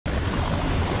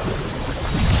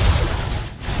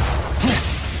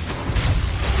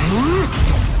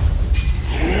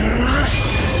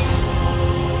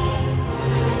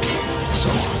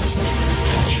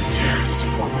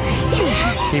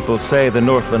people say the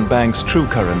Northland Bank's true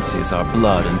currencies are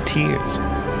blood and tears.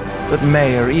 But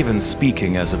Mayor, even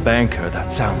speaking as a banker, that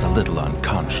sounds a little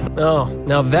unconscionable. Oh,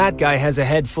 now that guy has a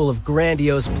head full of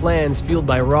grandiose plans fueled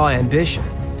by raw ambition.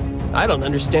 I don't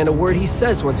understand a word he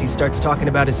says once he starts talking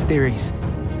about his theories.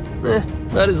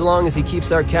 But as long as he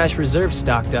keeps our cash reserve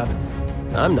stocked up,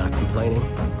 I'm not complaining.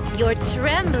 You're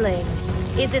trembling.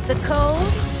 Is it the cold,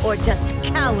 or just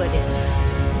cowardice?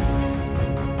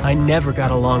 I never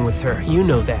got along with her, you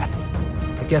know that.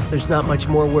 I guess there's not much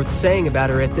more worth saying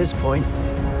about her at this point.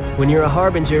 When you're a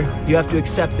Harbinger, you have to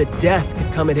accept that death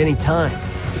could come at any time.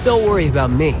 But don't worry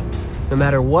about me. No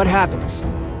matter what happens,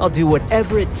 I'll do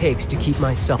whatever it takes to keep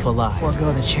myself alive.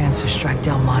 Forgo the chance to strike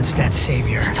Del Mondstadt's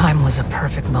savior. This time was a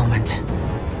perfect moment.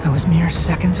 I was mere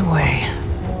seconds away.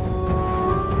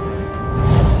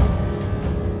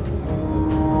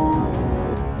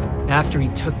 After he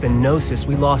took the Gnosis,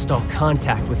 we lost all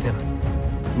contact with him.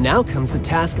 Now comes the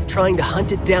task of trying to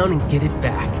hunt it down and get it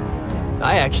back.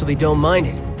 I actually don't mind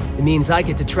it. It means I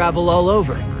get to travel all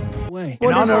over.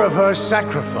 In honor of her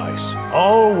sacrifice,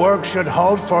 all work should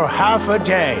halt for half a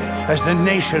day as the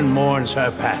nation mourns her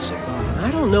passing. I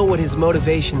don't know what his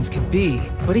motivations could be,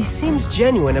 but he seems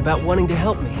genuine about wanting to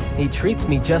help me. He treats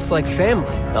me just like family.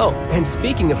 Oh, and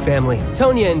speaking of family,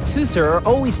 Tonya and Tusser are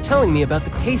always telling me about the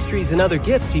pastries and other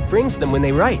gifts he brings them when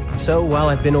they write. So while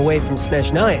I've been away from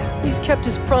Snezhnaya, he's kept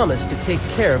his promise to take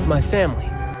care of my family.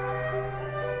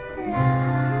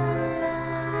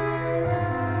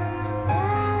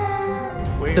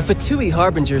 The Fatui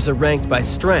Harbingers are ranked by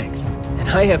strength, and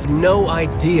I have no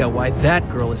idea why that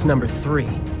girl is number 3.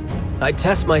 I'd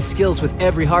test my skills with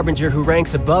every Harbinger who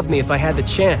ranks above me if I had the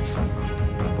chance.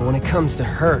 But when it comes to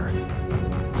her,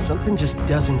 something just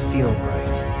doesn't feel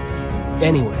right.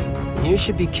 Anyway, you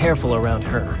should be careful around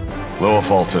her.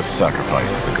 Loafalta's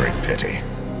sacrifice is a great pity.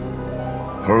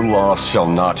 Her loss shall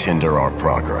not hinder our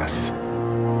progress.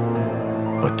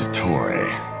 But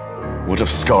Dottore, what of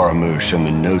Scaramouche and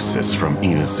the Gnosis from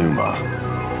Inazuma?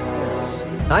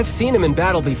 I've seen him in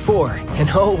battle before, and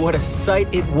oh, what a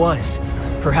sight it was.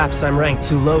 Perhaps I'm ranked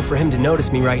too low for him to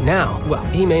notice me right now. Well,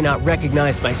 he may not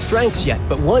recognize my strengths yet,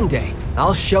 but one day,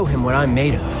 I'll show him what I'm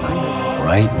made of.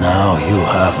 Right now, you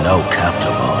have no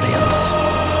captive audience.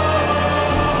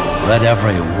 Let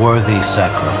every worthy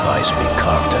sacrifice be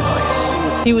carved in ice.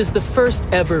 He was the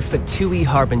first ever Fatui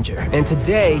Harbinger, and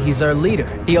today he's our leader.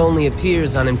 He only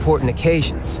appears on important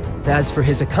occasions. As for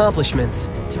his accomplishments,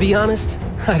 to be honest,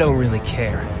 I don't really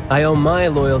care. I owe my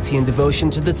loyalty and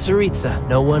devotion to the Tsaritsa,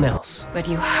 no one else. But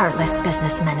you heartless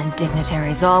businessmen and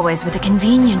dignitaries always with a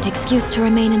convenient excuse to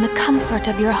remain in the comfort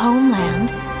of your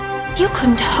homeland. You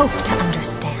couldn't hope to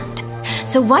understand.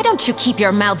 So why don't you keep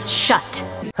your mouths shut?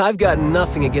 I've got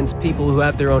nothing against people who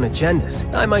have their own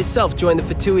agendas. I myself joined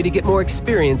the Fatui to get more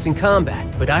experience in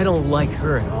combat, but I don't like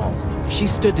her at all. If she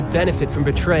stood to benefit from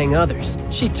betraying others,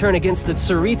 she'd turn against the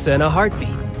Tsaritsa in a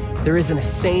heartbeat. There isn't a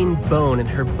sane bone in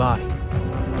her body.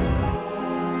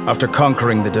 After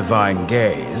conquering the Divine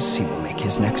Gaze, he will make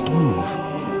his next move.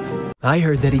 I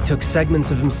heard that he took segments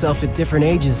of himself at different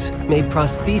ages, made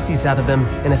prostheses out of them,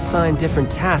 and assigned different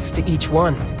tasks to each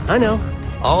one. I know.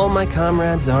 All my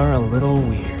comrades are a little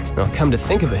weird. Well, come to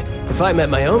think of it, if I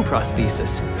met my own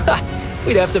prosthesis,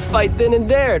 we'd have to fight then and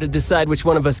there to decide which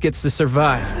one of us gets to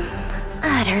survive.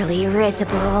 Utterly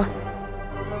risible.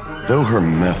 Though her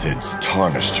methods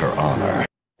tarnished her honor.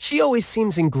 She always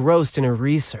seems engrossed in her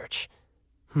research.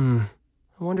 I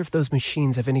wonder if those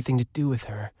machines have anything to do with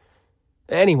her.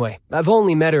 Anyway, I've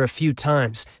only met her a few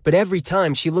times, but every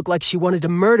time she looked like she wanted to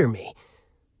murder me.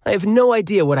 I have no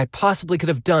idea what I possibly could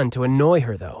have done to annoy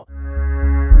her, though.